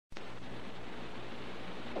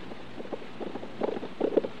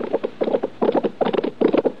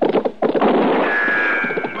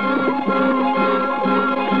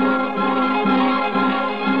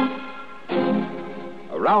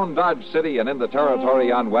around Dodge City and in the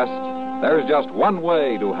territory on west, there's just one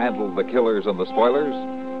way to handle the killers and the spoilers,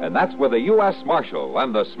 and that's with a U.S. Marshal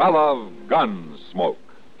and the smell of Gunsmoke.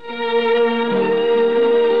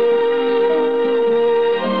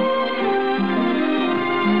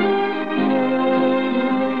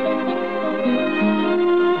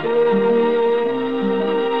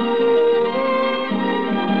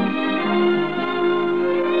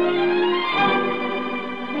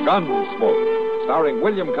 Gunsmoke, starring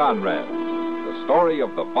William Conrad, the story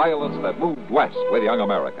of the violence that moved west with young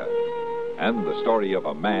America, and the story of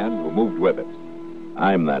a man who moved with it.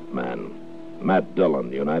 I'm that man, Matt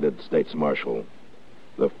Dillon, United States Marshal.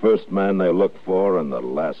 The first man they look for and the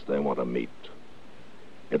last they want to meet.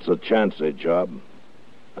 It's a chancy job,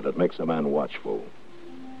 and it makes a man watchful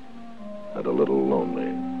and a little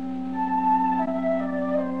lonely.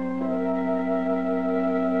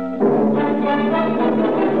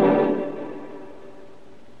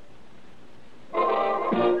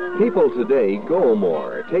 People today go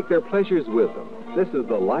more, take their pleasures with them. This is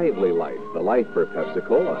the lively life, the life for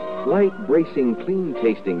Pepsi-Cola. Light, bracing,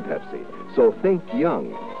 clean-tasting Pepsi. So think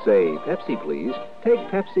young. Say, Pepsi, please. Take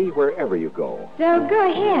Pepsi wherever you go. So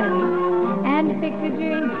go ahead and fix a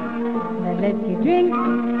drink that lets you drink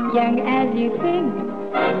young as you think.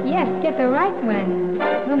 Yes, get the right one,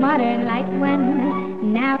 the modern light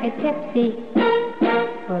one. Now it's Pepsi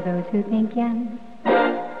for those who think young.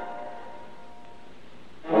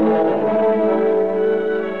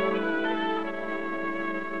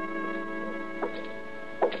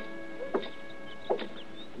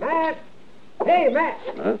 Matt! Hey, Matt!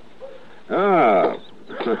 Huh? Oh.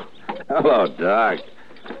 Hello, Doc.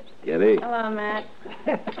 Kitty. Hello, Matt.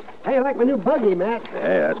 How you like my new buggy, Matt?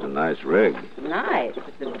 Hey, that's a nice rig. Nice.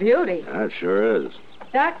 It's a beauty. That sure is.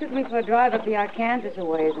 Doc took me for a drive up the Arkansas a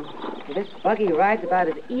ways, and this buggy rides about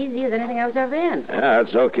as easy as anything I was ever in. Yeah,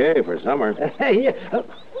 it's okay for summer. Yeah.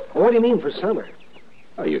 What do you mean for summer?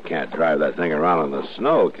 Oh, you can't drive that thing around in the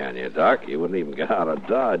snow, can you, Doc? You wouldn't even get out of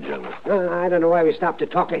Dodge in it. I don't know why we stopped to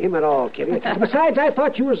talk to him at all, Kitty. Besides, I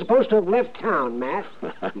thought you were supposed to have left town, Matt.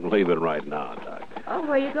 I'm leaving right now, Doc. Oh,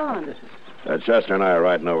 where are you going? Chester and I are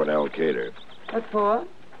riding over to Elkader. What for?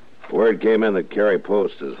 Word came in that Kerry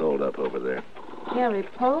Post is holed up over there. Kerry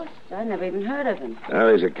Post? I never even heard of him.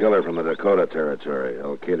 Well, he's a killer from the Dakota Territory.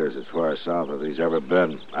 Elkader's as far south as he's ever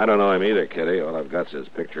been. I don't know him either, Kitty. All I've got's his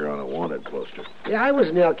picture on a wanted poster. Yeah, I was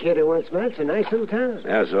in Elkader once, Matt. It's a nice little town.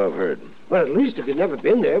 Yeah, so I've heard. Well, at least if you've never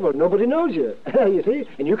been there, well, nobody knows you. You see?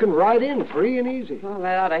 And you can ride in free and easy. Well,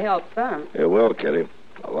 that ought to help some. It will, Kitty.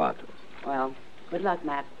 A lot. Well, good luck,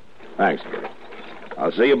 Matt. Thanks, Kitty.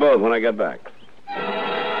 I'll see you both when I get back.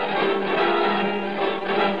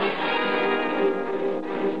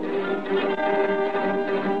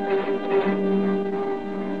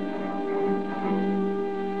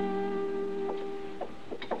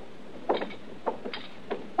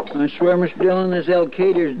 I swear, Mr. Dillon, this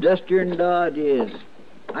Elkader's dustier than Dodge is.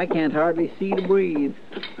 I can't hardly see to breathe.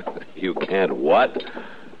 You can't what?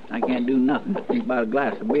 I can't do nothing but think about a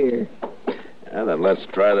glass of beer. Yeah, then let's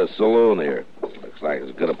try the saloon here. Looks like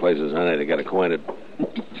as good a place as any to get acquainted.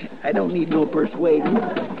 I don't need no persuading.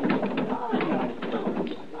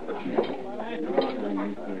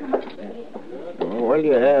 Well, what do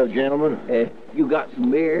you have, gentlemen? You got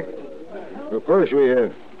some beer? Of course we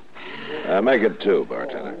have. Make it 2,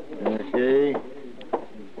 bartender. Okay.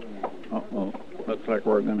 Uh-oh. Looks like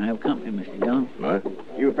we're going to have company, Mr. Dillon. What?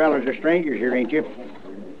 You fellas are strangers here, ain't you?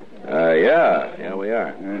 Yeah. Yeah, we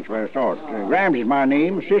are. That's what I thought. Grimes is my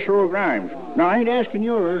name, Cicero Grimes. No, I ain't asking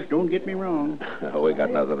yours. Don't get me wrong. We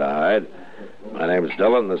got nothing to hide. My name's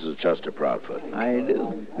Dillon. This is Chester Proudfoot. I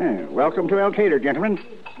do. Welcome to Elkader, gentlemen.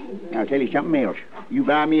 I'll tell you something else. You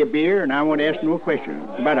buy me a beer, and I won't ask no questions.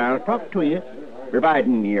 But I'll talk to you.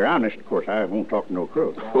 Providing you're honest, of course. I won't talk to no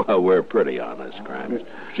crook. Well, we're pretty honest, Grimes.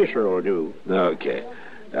 Cicero will do. Okay.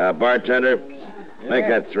 Bartender, make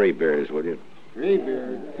that 3 beers, will you? 3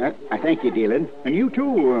 beers. I thank you, Dillon. And you too,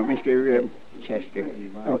 Mr. Chester.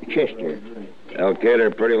 Oh, Chester.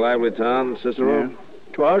 Elkader, pretty lively town, Cicero? Yeah.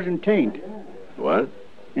 'Twas and tain't. What?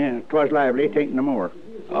 Yeah, 'twas lively, tain't no more.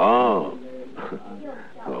 Oh.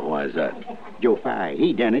 Well, why is that? Joe Fye,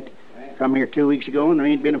 he done it. Come here 2 weeks ago, and there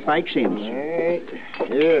ain't been a fight since. All right.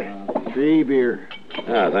 Here, 3 beer.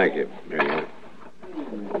 Thank you. Here you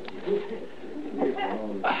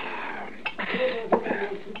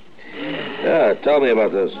go. Tell me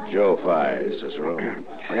about this Joe Fye, Cicero.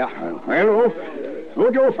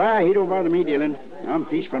 Well, Joe Fye, he don't bother me, Dillon. I'm a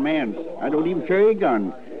peaceful man. I don't even carry a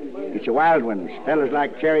gun. It's the wild ones, fellas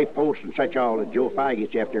like Kerry Post and such all that Joe Fye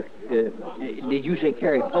gets after. Did you say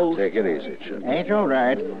Kerry Post? Take it easy, Chip. That's all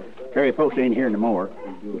right. Terry Post ain't here no more.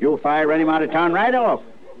 Joe Fire ran him out of town right off.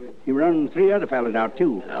 He run 3 other fellas out,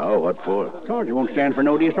 too. Oh, what for? Because he won't stand for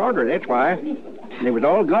no disorder, that's why. They was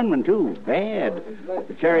all gunmen, too. Bad.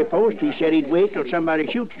 The Terry Post, he said he'd wait till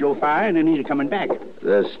somebody shoots Joe Fire, and then he's coming back.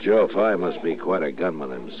 This Joe Fye must be quite a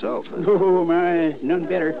gunman himself. Then. Oh, my, none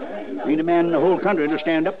better. Ain't a man in the whole country to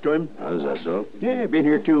stand up to him. Oh, is that so? Yeah, been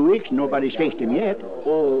here 2 weeks, and nobody's faced him yet.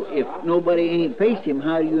 Oh, if nobody ain't faced him,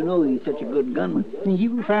 how do you know he's such a good gunman?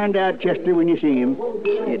 You'll find out, Chester, when you see him.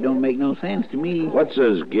 It don't make no sense to me. What's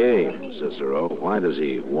his game, Cicero? Why does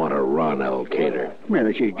he want to run El Cater? Well,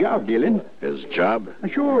 it's his job, Dillon. His job?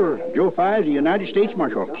 Sure. Joe Fire's a United States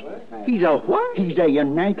Marshal. He's a what? He's a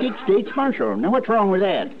United States Marshal. Now, what's wrong with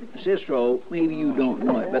that? Cicero, maybe you don't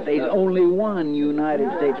know it, but there's only one United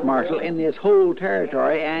States Marshal in this whole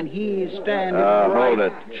territory, and he's standing right... Hold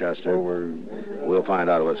it, Chester. We'll find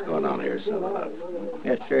out what's going on here soon enough.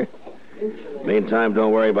 Yes, sir. Meantime,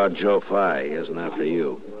 don't worry about Joe Fye. He isn't after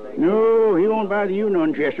you. No, he won't bother you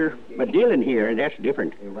none, Chester. But Dillon here, that's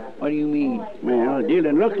different. What do you mean? Well,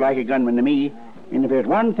 Dillon looks like a gunman to me. And if there's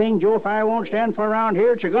one thing Joe Fire won't stand for around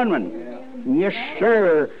here, it's a gunman. Yes,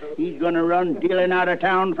 sir. He's going to run Dillon out of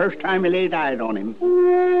town first time he lays eyes on him.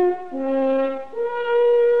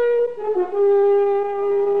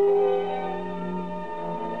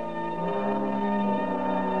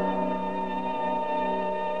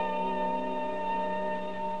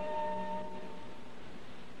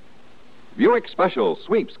 Buick Special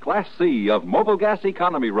sweeps Class C of Mobile Gas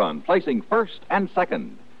Economy Run, placing first and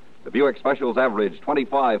second. The Buick Specials averaged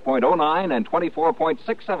 25.09 and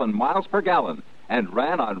 24.67 miles per gallon and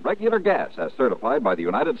ran on regular gas as certified by the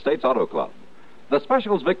United States Auto Club. The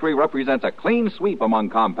Specials victory represents a clean sweep among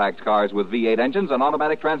compact cars with V8 engines and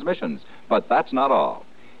automatic transmissions. But that's not all.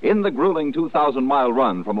 In the grueling 2,000-mile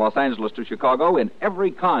run from Los Angeles to Chicago in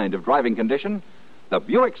every kind of driving condition, the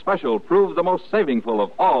Buick Special proved the most savingful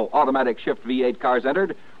of all automatic shift V8 cars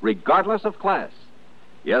entered, regardless of class.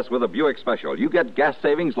 Yes, with a Buick Special, you get gas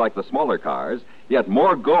savings like the smaller cars, yet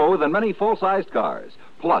more go than many full-sized cars,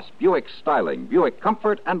 plus Buick styling, Buick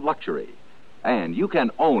comfort, and luxury. And you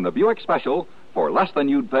can own a Buick Special for less than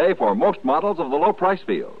you'd pay for most models of the low-price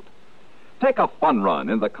field. Take a fun run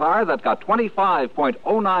in the car that got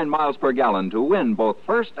 25.09 miles per gallon to win both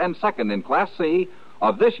first and second in Class C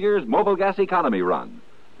of this year's Mobile Gas Economy Run.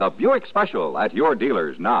 The Buick Special at your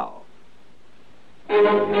dealers now.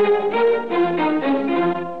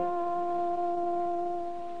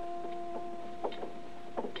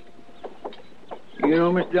 You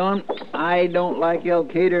know, Mr. Dillon, I don't like El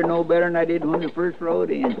Cater no better than I did when we first rode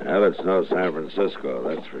in. Well, it's no San Francisco,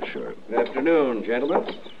 that's for sure. Good afternoon,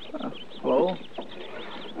 gentlemen. Hello?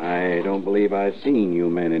 I don't believe I've seen you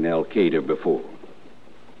men in El Cater before.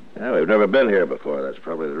 Yeah, we've never been here before. That's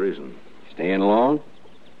probably the reason. Staying long?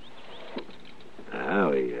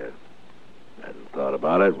 We hadn't thought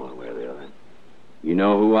about it one way or the other. You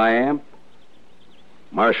know who I am?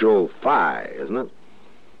 Marshal Fye, isn't it?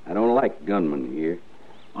 I don't like gunmen here.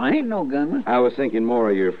 I ain't no gunman. I was thinking more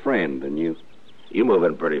of your friend than you. You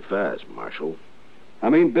moving pretty fast, Marshal. I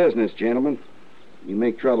mean business, gentlemen. You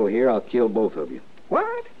make trouble here, I'll kill both of you.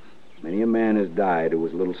 What? Many a man has died who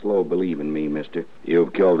was a little slow believing me, mister.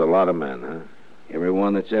 You've killed a lot of men, huh?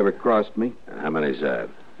 Everyone that's ever crossed me. And how many's that?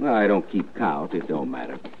 Well, I don't keep count. It don't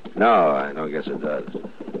matter. No, I don't guess it does.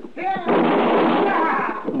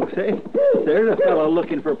 Oh, say, there's a fellow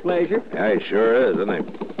looking for pleasure. Yeah, he sure is, isn't he?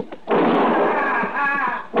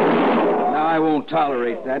 Now, I won't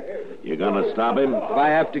tolerate that. You gonna stop him? If I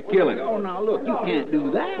have to kill him. Oh, now, look, you can't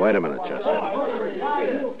do that. Wait a minute, Chester.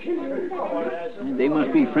 They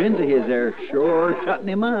must be friends of his. They're sure shutting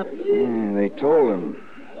him up. Yeah, they told him.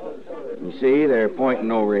 You see, they're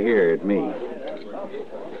pointing over here at me.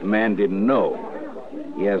 The man didn't know.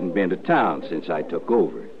 He hasn't been to town since I took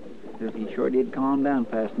over. He sure did calm down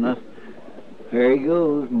fast enough. There he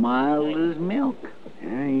goes, mild as milk.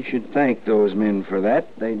 Yeah, you should thank those men for that.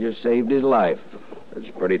 They just saved his life. It's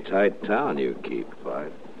a pretty tight town you keep, Fye.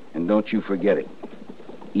 And don't you forget it.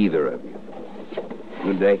 Either of you.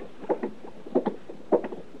 Good day.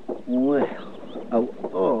 Well, a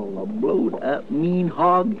blowed-up, mean,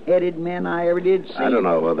 hog-headed man I ever did see. I don't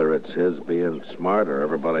know whether it's his being smart or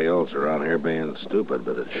everybody else around here being stupid,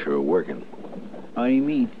 but it's sure working. What do you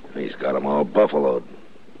mean? He's got them all buffaloed.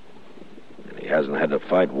 And he hasn't had to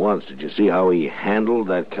fight once. Did you see how he handled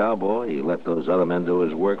that cowboy? He let those other men do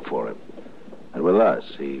his work for him. And with us,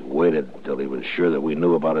 he waited till he was sure that we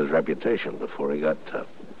knew about his reputation before he got tough.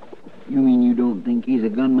 You mean you don't think he's a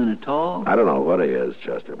gunman at all? I don't know what he is,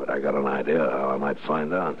 Chester, but I got an idea how I might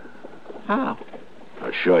find out. How?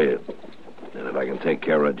 I'll show you. And if I can take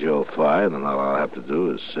care of Joe Fye, then all I'll have to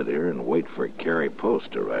do is sit here and wait for Carrie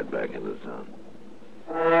Post to ride back into town.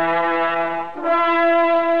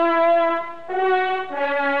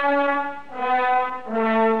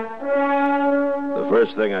 The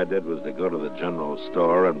first thing I did was to go to the general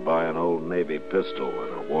store and buy an old Navy pistol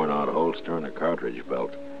and a worn-out holster and a cartridge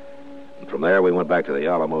belt. And from there, we went back to the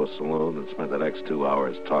Alamo Saloon and spent the next 2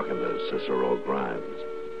 hours talking to Cicero Grimes.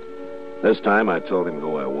 This time, I told him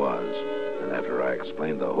who I was, and after I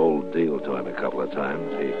explained the whole deal to him a couple of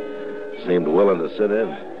times, he seemed willing to sit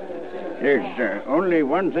in. There's only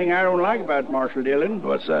one thing I don't like about Marshal Dillon.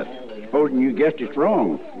 What's that? Supposing you guessed it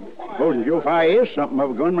wrong. Supposing Joe Fye is something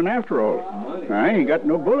of a gunman after all. I ain't got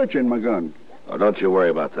no bullets in my gun. Oh, don't you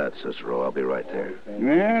worry about that, Cicero. I'll be right there.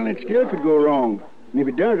 Well, it still could go wrong. And if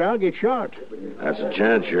it does, I'll get shot. That's a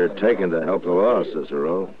chance you're taking to help the law,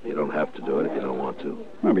 Cicero. You don't have to do it if you don't want to.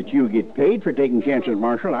 Well, but you get paid for taking chances,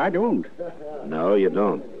 Marshal. I don't. No, you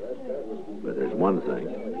don't. But there's one thing.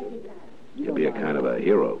 You'll be a kind of a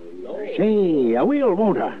hero. Say, I will,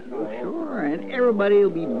 won't I? Sure, and everybody will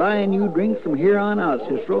be buying you drinks from here on out,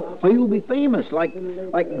 Cicero. Well, you'll be famous, like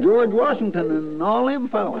George Washington and all them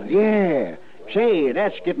fellas. Yeah. Say,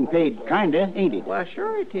 that's getting paid kinda, ain't it? Why,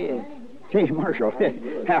 sure it is. Say, Marshal,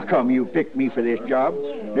 how come you picked me for this job?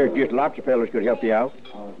 There's just lots of fellas could help you out.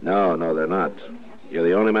 No, they're not. You're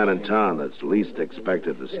the only man in town that's least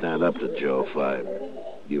expected to stand up to Joe Fye.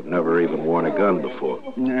 You've never even worn a gun before.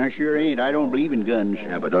 I sure ain't. I don't believe in guns.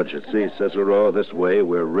 Yeah, but don't you see, Cicero, this way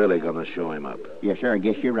we're really going to show him up. Yes, sir, I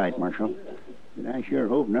guess you're right, Marshal. But I sure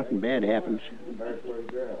hope nothing bad happens.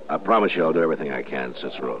 I promise you I'll do everything I can,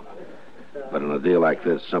 Cicero. But in a deal like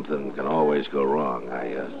this, something can always go wrong.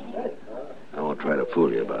 I won't try to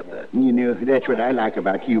fool you about that. You know, that's what I like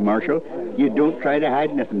about you, Marshal. You don't try to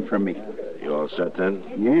hide nothing from me. You all set then?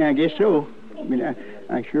 Yeah, I guess so. I mean,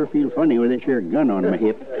 I sure feel funny with this here gun on my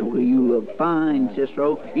hip. Well, you look fine,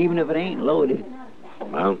 Cicero, even if it ain't loaded.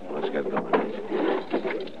 Well, let's get going.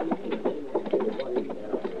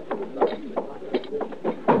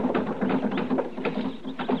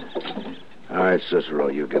 All right, Cicero,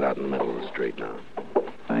 you get out in the middle of the street now.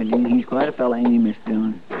 I think he's quite a fella, ain't he, Mr.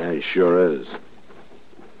 Dillon? Yeah, he sure is.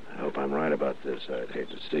 I hope I'm right about this. I'd hate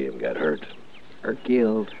to see him get hurt. Or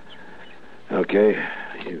killed. Okay,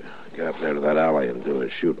 you get up there to that alley and do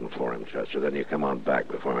his shooting for him, Chester. Then you come on back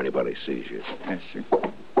before anybody sees you. Yes, sir.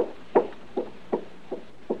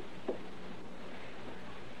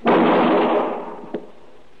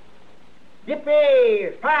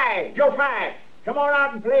 Yippee! Fye! Joe Fye! Come on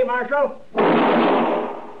out and play, Marshal.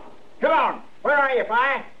 Come on. Where are you,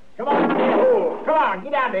 Fye? Come on out of the hole. Come on,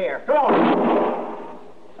 get out of here. Come on.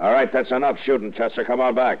 All right, that's enough shooting, Chester. Come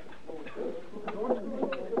on back.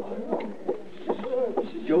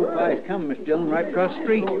 Joe Fye's coming, Mr. Dillon, right across the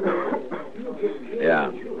street.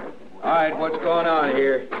 Yeah. All right, what's going on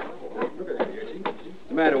here? What's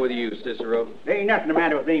the matter with you, Cicero? There ain't nothing the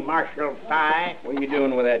matter with me, Marshal Fye. What are you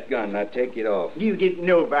doing with that gun? Now take it off. You didn't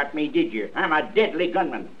know about me, did you? I'm a deadly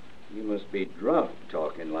gunman. You must be drunk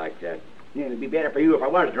talking like that. Yeah, it'd be better for you if I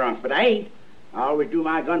was drunk, but I ain't. I always do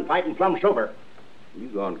my gunfighting plumb sober. You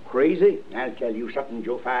gone crazy? I'll tell you something,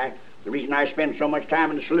 Joe Fye. The reason I spend so much time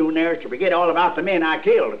in the saloon there is to forget all about the men I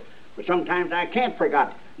killed. But sometimes I can't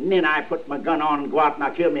forget. And then I put my gun on and go out and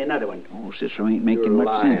I kill me another one. Oh, Cicero ain't making You're much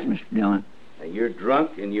lying. sense, Mr. Dillon. Now, you're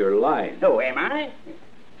drunk and you're lying. Oh, am I?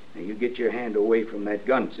 Now, you get your hand away from that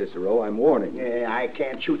gun, Cicero. I'm warning you. Yeah, I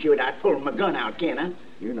can't shoot you without pulling my gun out, can I?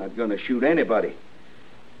 You're not going to shoot anybody.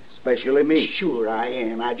 Especially me. Sure I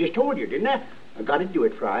am. I just told you, didn't I? I got to do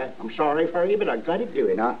it, Fry. I'm sorry for you, but I got to do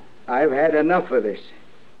it. Now, I've had enough of this.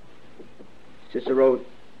 Cicero,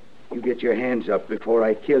 you get your hands up before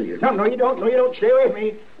I kill you. No, you don't. No, you don't. Stay away from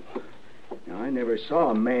me. Now, I never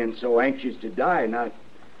saw a man so anxious to die. Now,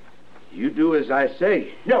 you do as I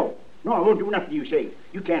say. No, I won't do nothing you say.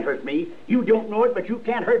 You can't hurt me. You don't know it, but you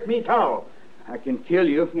can't hurt me at all. I can kill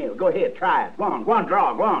you. Yeah, go ahead. Try it. Go on,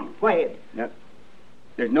 draw. Go on. Go ahead. Now,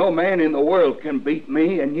 there's no man in the world can beat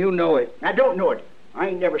me, and you know it. I don't know it. I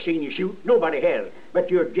ain't never seen you shoot. Nobody has. But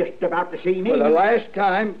you're just about to see me. For the last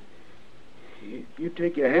time, you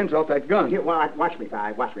take your hands off that gun. Yeah, watch me,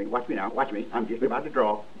 Fry. Watch me now. Watch me. I'm just about to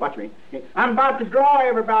draw. Watch me. I'm about to draw,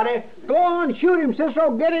 everybody. Go on, shoot him,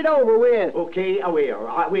 Cicero. Get it over with. Okay, I will.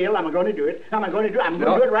 I'm going to do it. I'm going to do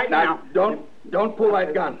it right now. Don't pull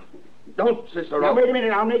that gun. Don't, Cicero. Now, wait a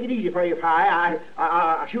minute. I'll make it easy for you, Fry.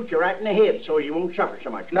 I'll shoot you right in the head so you won't suffer so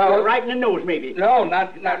much. No. Right in the nose, maybe. No,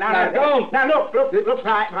 not don't. Now, look,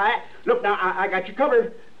 Fry. Look, now, I got you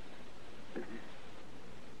covered.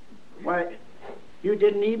 Why, you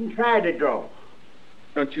didn't even try to draw.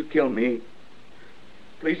 Don't you kill me.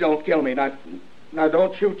 Please don't kill me. Now,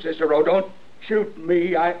 don't shoot, Cicero. Don't shoot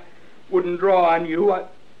me. I wouldn't draw on you.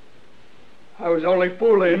 I was only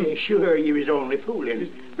fooling. Yeah, sure, you was only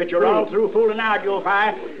fooling. But you're all through fooling now, Joe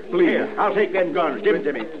Fi. Please. Here, I'll take them guns. Give it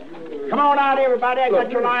to me. Come on out, everybody. I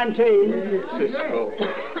got your line tamed. Cicero.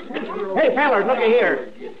 Hey, fellas, look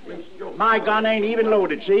here. My gun ain't even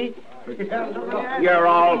loaded, see? You're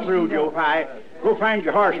all through, Joe Fi. Go find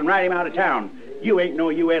your horse and ride him out of town. You ain't no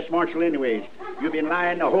U.S. Marshal anyways. You've been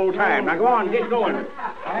lying the whole time. Now go on, get going.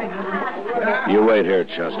 You wait here,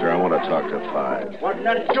 Chester. I want to talk to Five. Wasn't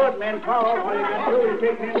nothing short, man, Paul. All you got to do is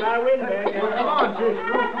take me by window. Come on, sister.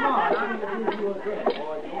 Come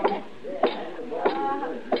on.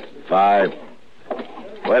 Five.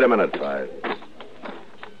 Wait a minute, Five.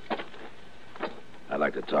 I'd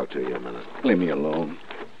like to talk to you a minute. Leave me alone.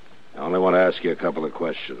 I only want to ask you a couple of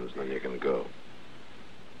questions, then you can go.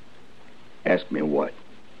 Ask me what?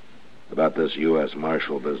 About this U.S.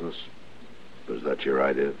 Marshal business. Was that your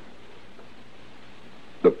idea?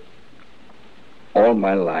 Look, all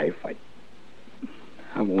my life,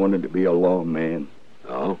 I wanted to be a lawman.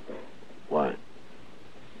 Oh? Why?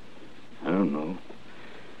 I don't know.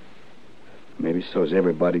 Maybe so's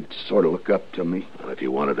everybody'd sort of look up to me. Well, if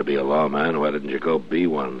you wanted to be a lawman, why didn't you go be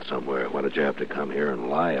one somewhere? Why did you have to come here and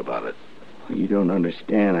lie about it? You don't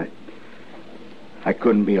understand. I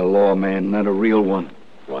couldn't be a lawman, not a real one.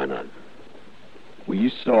 Why not? Well,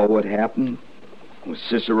 you saw what happened with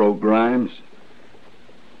Cicero Grimes.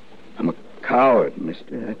 I'm a coward,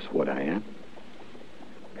 mister. That's what I am.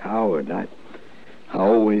 Coward. I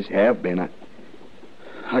always have been.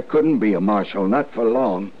 I couldn't be a marshal, not for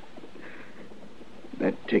long.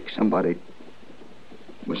 That'd take somebody...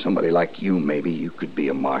 With somebody like you, maybe you could be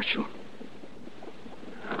a marshal.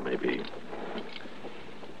 Maybe.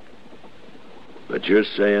 But you're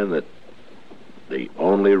saying that the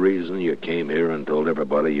only reason you came here and told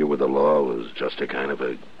everybody you were the law was just a kind of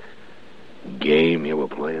a game you were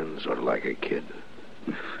playing, sort of like a kid?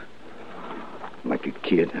 Like a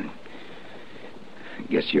kid? I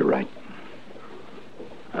guess you're right.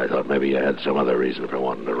 I thought maybe you had some other reason for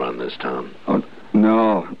wanting to run this town. Oh,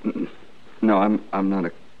 no. No, I'm not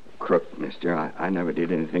a crook, mister. I never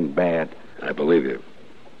did anything bad. I believe you.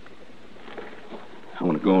 I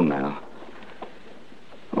want to go now.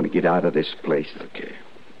 I want to get out of this place. Okay.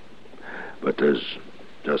 But there's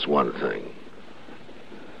just one thing.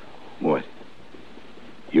 What?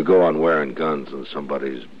 You go on wearing guns and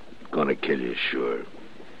somebody's gonna kill you, sure.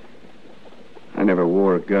 I never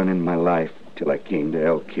wore a gun in my life till I came to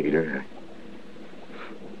El Cater.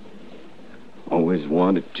 I always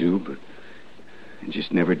wanted to, but I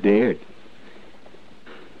just never dared.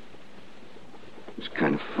 It was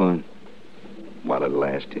kind of fun while it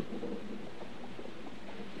lasted.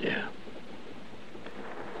 Yeah.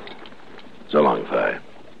 So long, Fi.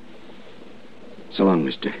 So long,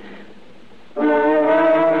 mister.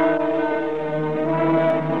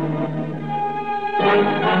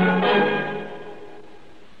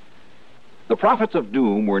 The prophets of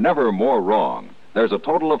doom were never more wrong. There's a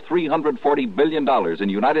total of $340 billion in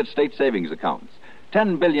United States savings accounts.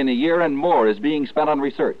 $10 billion a year and more is being spent on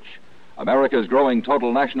research. America's growing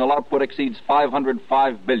total national output exceeds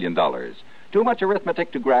 $505 billion. Too much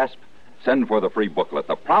arithmetic to grasp? Send for the free booklet,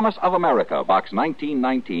 The Promise of America, Box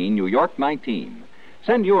 1919, New York 19.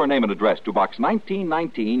 Send your name and address to Box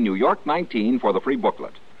 1919, New York 19 for the free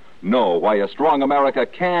booklet. Know why a strong America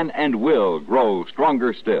can and will grow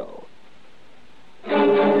stronger still.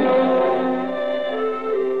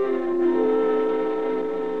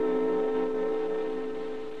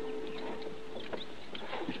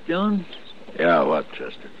 Mr. Jones? Yeah, what,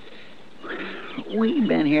 Chester? We've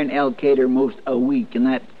been here in El Cater most a week, and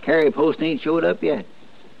that carry post ain't showed up yet.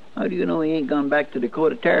 How do you know he ain't gone back to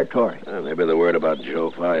Dakota Territory? Maybe the word about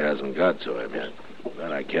Joe Fi hasn't got to him yet.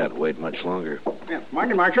 But I can't wait much longer. Yeah,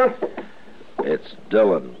 morning, Marshal. It's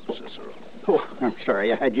Dillon, Cicero. Oh, I'm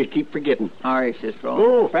sorry. I just keep forgetting. All right, Cicero.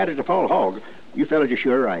 Oh, fat as a fall hog. You fellas are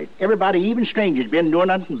sure right. Everybody, even strangers, been doing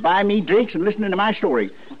nothing but buy me drinks and listening to my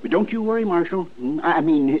story. But don't you worry, Marshal. I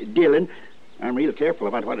mean, Dillon. I'm real careful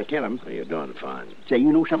about what I tell him. You're doing fine. Say,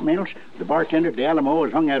 you know something else? The bartender at the Alamo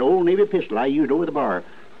has hung that old Navy pistol I used over the bar.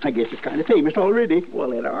 I guess it's kind of famous already.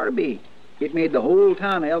 Well, it ought to be. It made the whole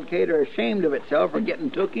town of El Cater ashamed of itself for getting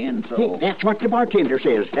took in, so... Hey, that's what the bartender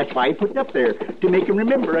says. That's why he put it up there, to make him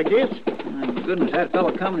remember, I guess. My goodness, that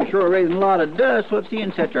fellow coming ashore raising a lot of dust. What's he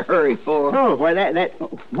in such a hurry for? Oh, why,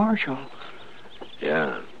 oh, Marshal.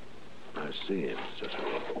 Yeah, I see him,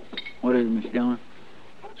 Cicero. What is it, Mr. Dillon?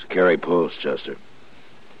 It's Carey Post, Chester.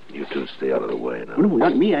 You two stay out of the way now. No,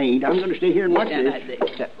 not me, I ain't. I'm going to stay here and watch this.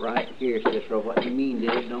 Except right here, Cicero. What you mean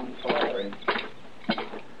is don't follow him.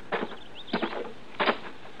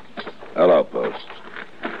 Hello, Post.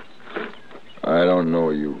 I don't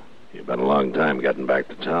know you. You've been a long time getting back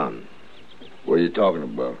to town. What are you talking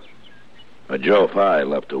about? Joe Pye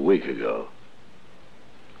left a week ago.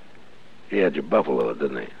 He had your buffalo,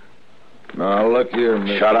 didn't he? Now, look here,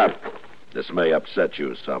 Mr. Shut up. This may upset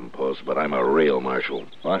you some, Post, but I'm a real marshal.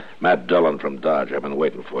 What? Matt Dillon from Dodge. I've been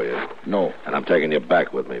waiting for you. No. And I'm taking you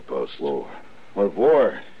back with me, Post. Whoa. What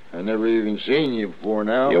for? I never even seen you before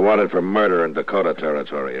now. You're wanted for murder in Dakota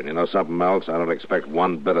Territory. And you know something else? I don't expect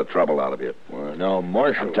one bit of trouble out of you. Well, now,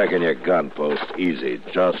 Marshal... I'm taking your gun, Post. Easy,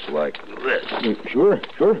 just like this. Sure,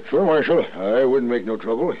 Marshal. I wouldn't make no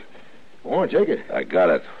trouble. I want to take it. I got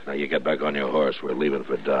it. Now you get back on your horse. We're leaving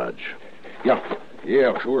for Dodge.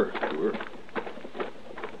 Yeah, sure.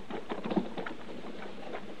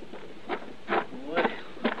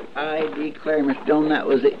 I declare, Mr. Dillon, that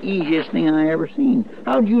was the easiest thing I ever seen.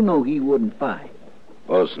 How'd you know he wouldn't fight?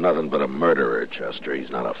 Post nothing but a murderer, Chester.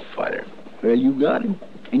 He's not a fighter. Well, you got him.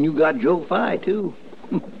 And you got Joe Pye, too.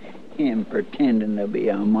 Him pretending to be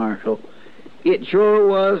a marshal. It sure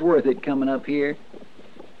was worth it coming up here.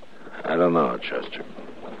 I don't know, Chester.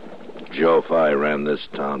 Joe Pye ran this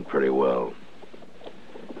town pretty well.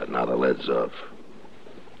 But now the lid's off.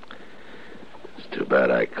 It's too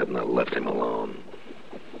bad I couldn't have left him alone.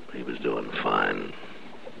 He was doing fine.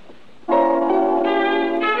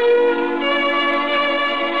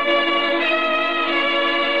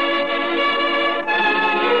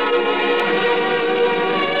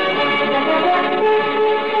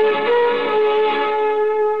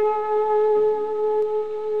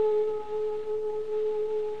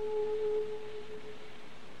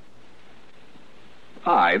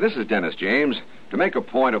 Hi, this is Dennis James to make a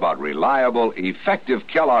point about reliable, effective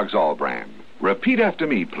Kellogg's All Brand. Repeat after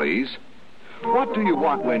me, please. What do you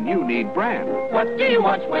want when you need brand? What do you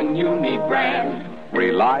want when you need brand?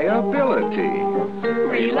 Reliability.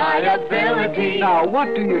 Reliability. Now,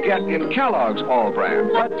 what do you get in Kellogg's All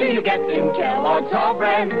Brand? What do you get in Kellogg's All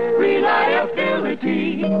Brand?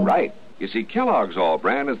 Reliability. Right. You see, Kellogg's All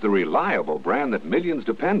Brand is the reliable brand that millions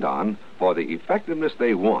depend on for the effectiveness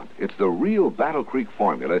they want. It's the real Battle Creek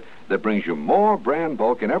formula that brings you more brand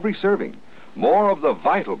bulk in every serving. More of the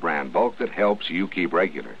vital brand bulk that helps you keep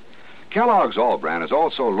regular. Kellogg's All Brand is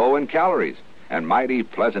also low in calories and mighty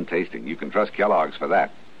pleasant tasting. You can trust Kellogg's for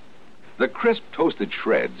that. The crisp toasted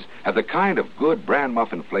shreds have the kind of good bran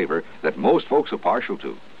muffin flavor that most folks are partial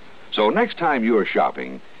to. So next time you're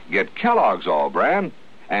shopping, get Kellogg's All Brand,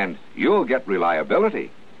 and you'll get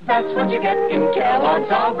reliability. That's what you get in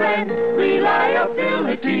Kellogg's All Brand.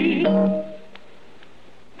 Reliability.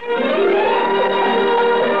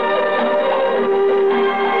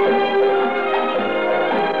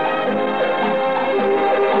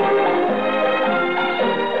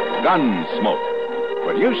 Gunsmoke.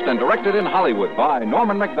 Produced and directed in Hollywood by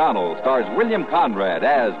Norman Macdonald, stars William Conrad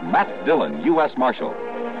as Matt Dillon, U.S. Marshal.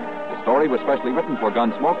 The story was specially written for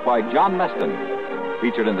Gunsmoke by John Meston.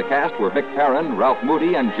 Featured in the cast were Vic Perrin, Ralph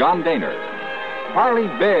Moody, and John Daner. Harley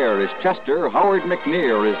Bear is Chester, Howard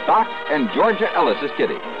McNear is Doc, and Georgia Ellis is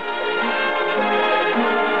Kitty.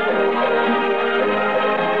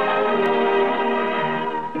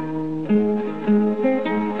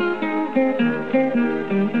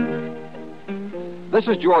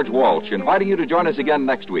 This is George Walsh inviting you to join us again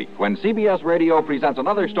next week when CBS Radio presents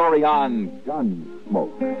another story on Gunsmoke.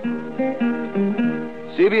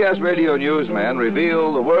 CBS Radio newsmen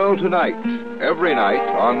reveal the world tonight, every night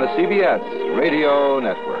on the CBS Radio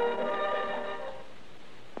Network.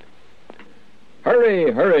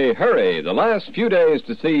 Hurry, hurry, hurry. The last few days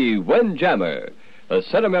to see Windjammer, a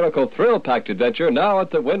sentimental thrill-packed adventure now at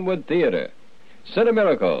the Wynwood Theater.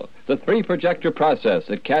 Cinemiracle, the three-projector process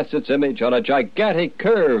that casts its image on a gigantic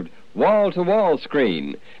curved wall-to-wall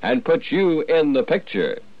screen and puts you in the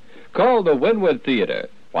picture. Call the Wynwood Theater,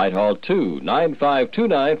 Whitehall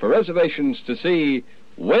 29529 for reservations to see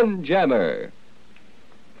Windjammer.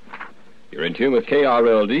 You're in tune with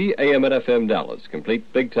KRLD, AM and FM Dallas,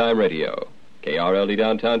 complete big-time radio. KRLD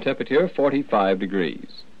downtown temperature, 45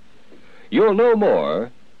 degrees. You'll know more,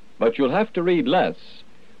 but you'll have to read less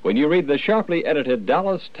when you read the sharply edited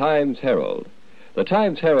Dallas Times-Herald. The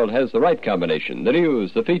Times-Herald has the right combination, the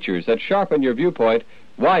news, the features that sharpen your viewpoint,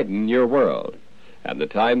 widen your world. And the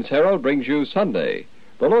Times-Herald brings you Sunday,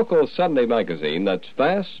 the local Sunday magazine that's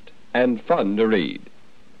fast and fun to read.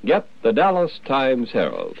 Get the Dallas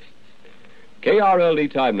Times-Herald.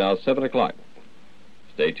 KRLD time now, 7 o'clock.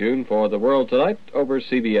 Stay tuned for The World Tonight over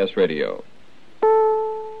CBS Radio.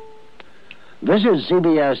 This is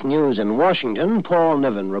CBS News in Washington. Paul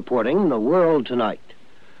Niven reporting The World Tonight.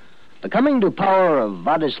 The coming to power of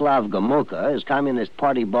Władysław Gomułka as Communist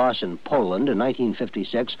Party boss in Poland in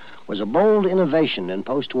 1956 was a bold innovation in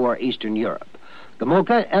post-war Eastern Europe.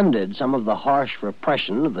 Gomułka ended some of the harsh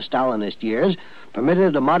repression of the Stalinist years,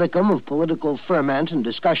 permitted a modicum of political ferment and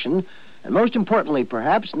discussion, and most importantly,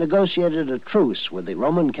 perhaps, negotiated a truce with the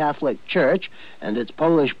Roman Catholic Church and its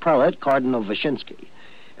Polish prelate, Cardinal Wyszynski.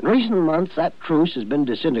 In recent months, that truce has been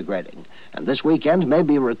disintegrating, and this weekend may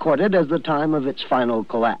be recorded as the time of its final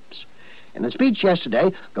collapse. In a speech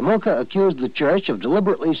yesterday, Gomułka accused the Church of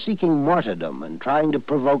deliberately seeking martyrdom and trying to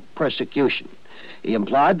provoke persecution. He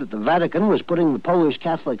implied that the Vatican was putting the Polish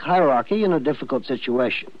Catholic hierarchy in a difficult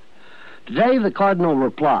situation. Today, the Cardinal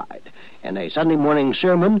replied. In a Sunday morning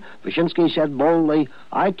sermon, Wyszynski said boldly,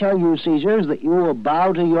 "I tell you, Caesars, that you will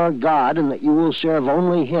bow to your God and that you will serve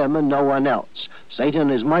only him and no one else.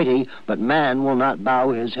 Satan is mighty, but man will not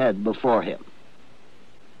bow his head before him."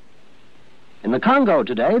 In the Congo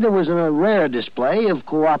today, there was a rare display of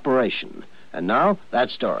cooperation. And now,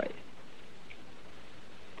 that story.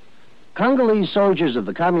 Congolese soldiers of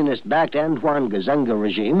the communist-backed Antoine Gizenga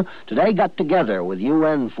regime today got together with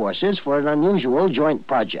UN forces for an unusual joint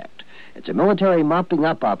project. It's a military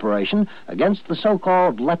mopping-up operation against the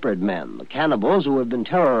so-called leopard men, the cannibals who have been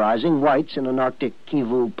terrorizing whites in an Arctic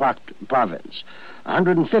Kivu province.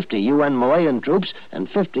 150 UN Malayan troops and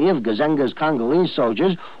 50 of Gizenga's Congolese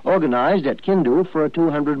soldiers organized at Kindu for a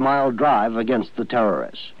 200-mile drive against the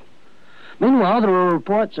terrorists. Meanwhile, there are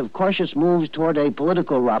reports of cautious moves toward a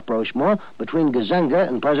political rapprochement between Gizenga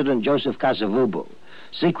and President Joseph Kasavubu.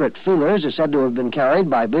 Secret feelers are said to have been carried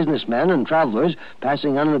by businessmen and travelers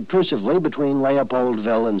passing unobtrusively between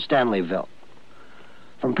Leopoldville and Stanleyville.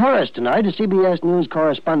 From Paris tonight, a CBS News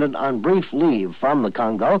correspondent on brief leave from the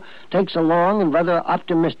Congo takes a long and rather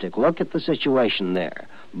optimistic look at the situation there.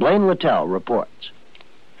 Blaine Littell reports.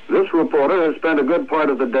 This reporter has spent a good part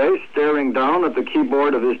of the day staring down at the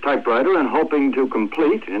keyboard of his typewriter and hoping to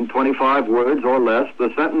complete, in 25 words or less,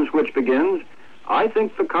 the sentence which begins, "I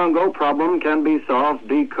think the Congo problem can be solved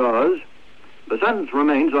because..." The sentence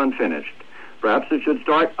remains unfinished. Perhaps it should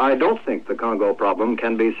start, "I don't think the Congo problem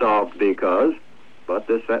can be solved because..." But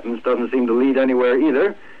this sentence doesn't seem to lead anywhere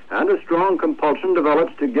either, and a strong compulsion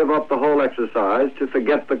develops to give up the whole exercise, to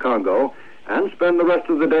forget the Congo, and spend the rest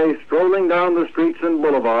of the day strolling down the streets and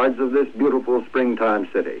boulevards of this beautiful springtime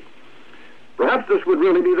city. Perhaps this would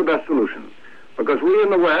really be the best solution, because we in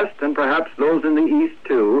the West, and perhaps those in the East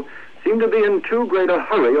too, seem to be in too great a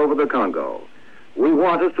hurry over the Congo. We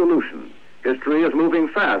want a solution. History is moving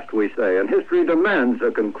fast, we say, and history demands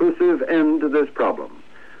a conclusive end to this problem.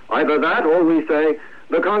 Either that, or we say,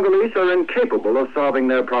 the Congolese are incapable of solving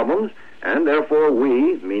their problems, and therefore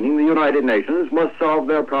we, meaning the United Nations, must solve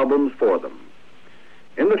their problems for them.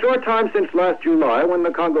 In the short time since last July, when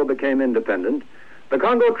the Congo became independent, the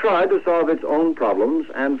Congo tried to solve its own problems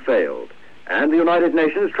and failed. And the United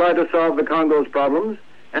Nations tried to solve the Congo's problems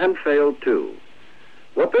and failed too.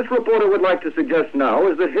 What this reporter would like to suggest now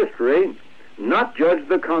is that history not judge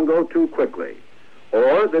the Congo too quickly,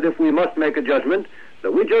 or that if we must make a judgment,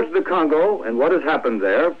 that we judge the Congo and what has happened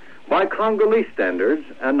there by Congolese standards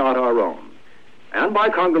and not our own. And by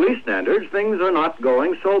Congolese standards, things are not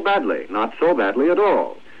going so badly, not so badly at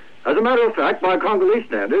all. As a matter of fact, by Congolese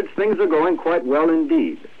standards, things are going quite well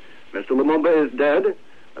indeed. Mr. Lumumba is dead.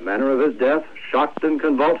 The manner of his death shocked and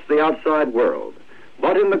convulsed the outside world.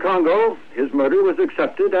 But in the Congo, his murder was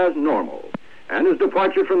accepted as normal, and his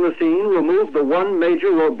departure from the scene removed the one major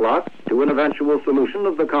roadblock to an eventual solution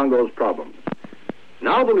of the Congo's problems.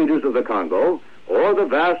 Now the leaders of the Congo, or the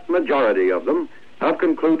vast majority of them, have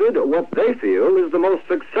concluded what they feel is the most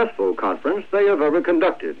successful conference they have ever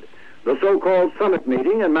conducted, the so-called summit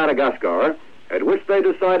meeting in Madagascar, at which they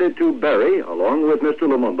decided to bury, along with Mr.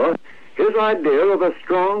 Lumumba, his idea of a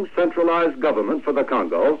strong centralized government for the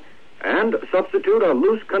Congo and substitute a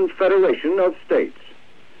loose confederation of states.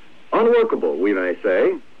 Unworkable, we may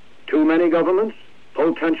say. Too many governments,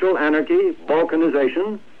 potential anarchy,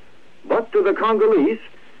 balkanization. But to the Congolese,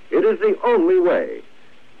 it is the only way.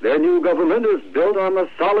 Their new government is built on the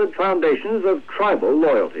solid foundations of tribal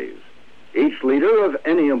loyalties. Each leader of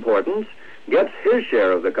any importance gets his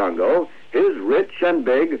share of the Congo, his rich and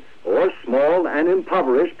big, or small and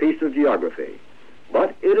impoverished piece of geography.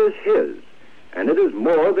 But it is his, and it is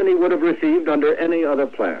more than he would have received under any other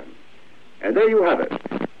plan. And there you have it,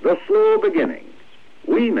 the slow beginning.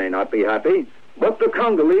 We may not be happy, but the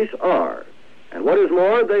Congolese are. And what is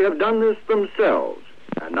more, they have done this themselves,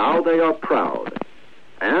 and now they are proud.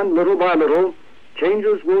 And little by little,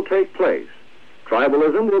 changes will take place.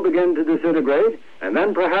 Tribalism will begin to disintegrate, and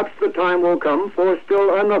then perhaps the time will come for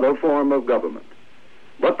still another form of government.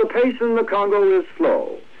 But the pace in the Congo is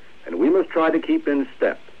slow, and we must try to keep in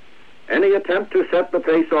step. Any attempt to set the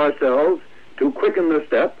pace ourselves, to quicken the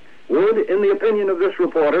step, would, in the opinion of this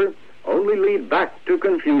reporter, only lead back to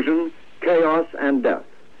confusion, chaos, and death.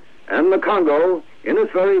 And the Congo, in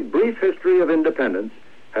its very brief history of independence,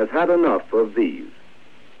 has had enough of these.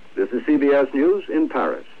 This is CBS News in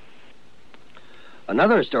Paris.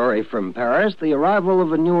 Another story from Paris, the arrival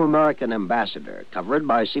of a new American ambassador, covered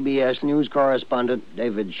by CBS News correspondent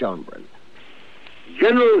David Schoenbrun.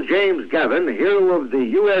 General James Gavin, hero of the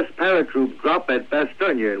U.S. paratroop drop at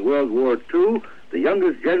Bastogne in World War II, the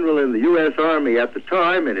youngest general in the U.S. Army at the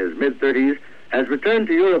time, in his mid-30s, has returned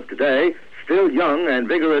to Europe today, still young and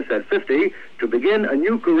vigorous at 50, to begin a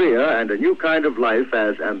new career and a new kind of life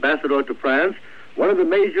as ambassador to France, one of the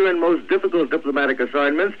major and most difficult diplomatic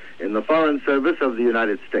assignments in the Foreign Service of the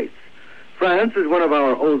United States. France is one of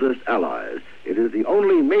our oldest allies. It is the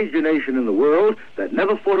only major nation in the world that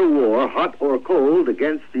never fought a war, hot or cold,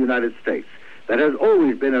 against the United States. That has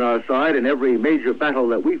always been on our side in every major battle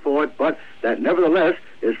that we fought, but that nevertheless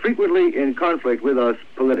is frequently in conflict with us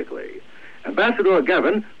politically. Ambassador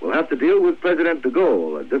Gavin will have to deal with President de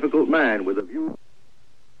Gaulle, a difficult man with a view...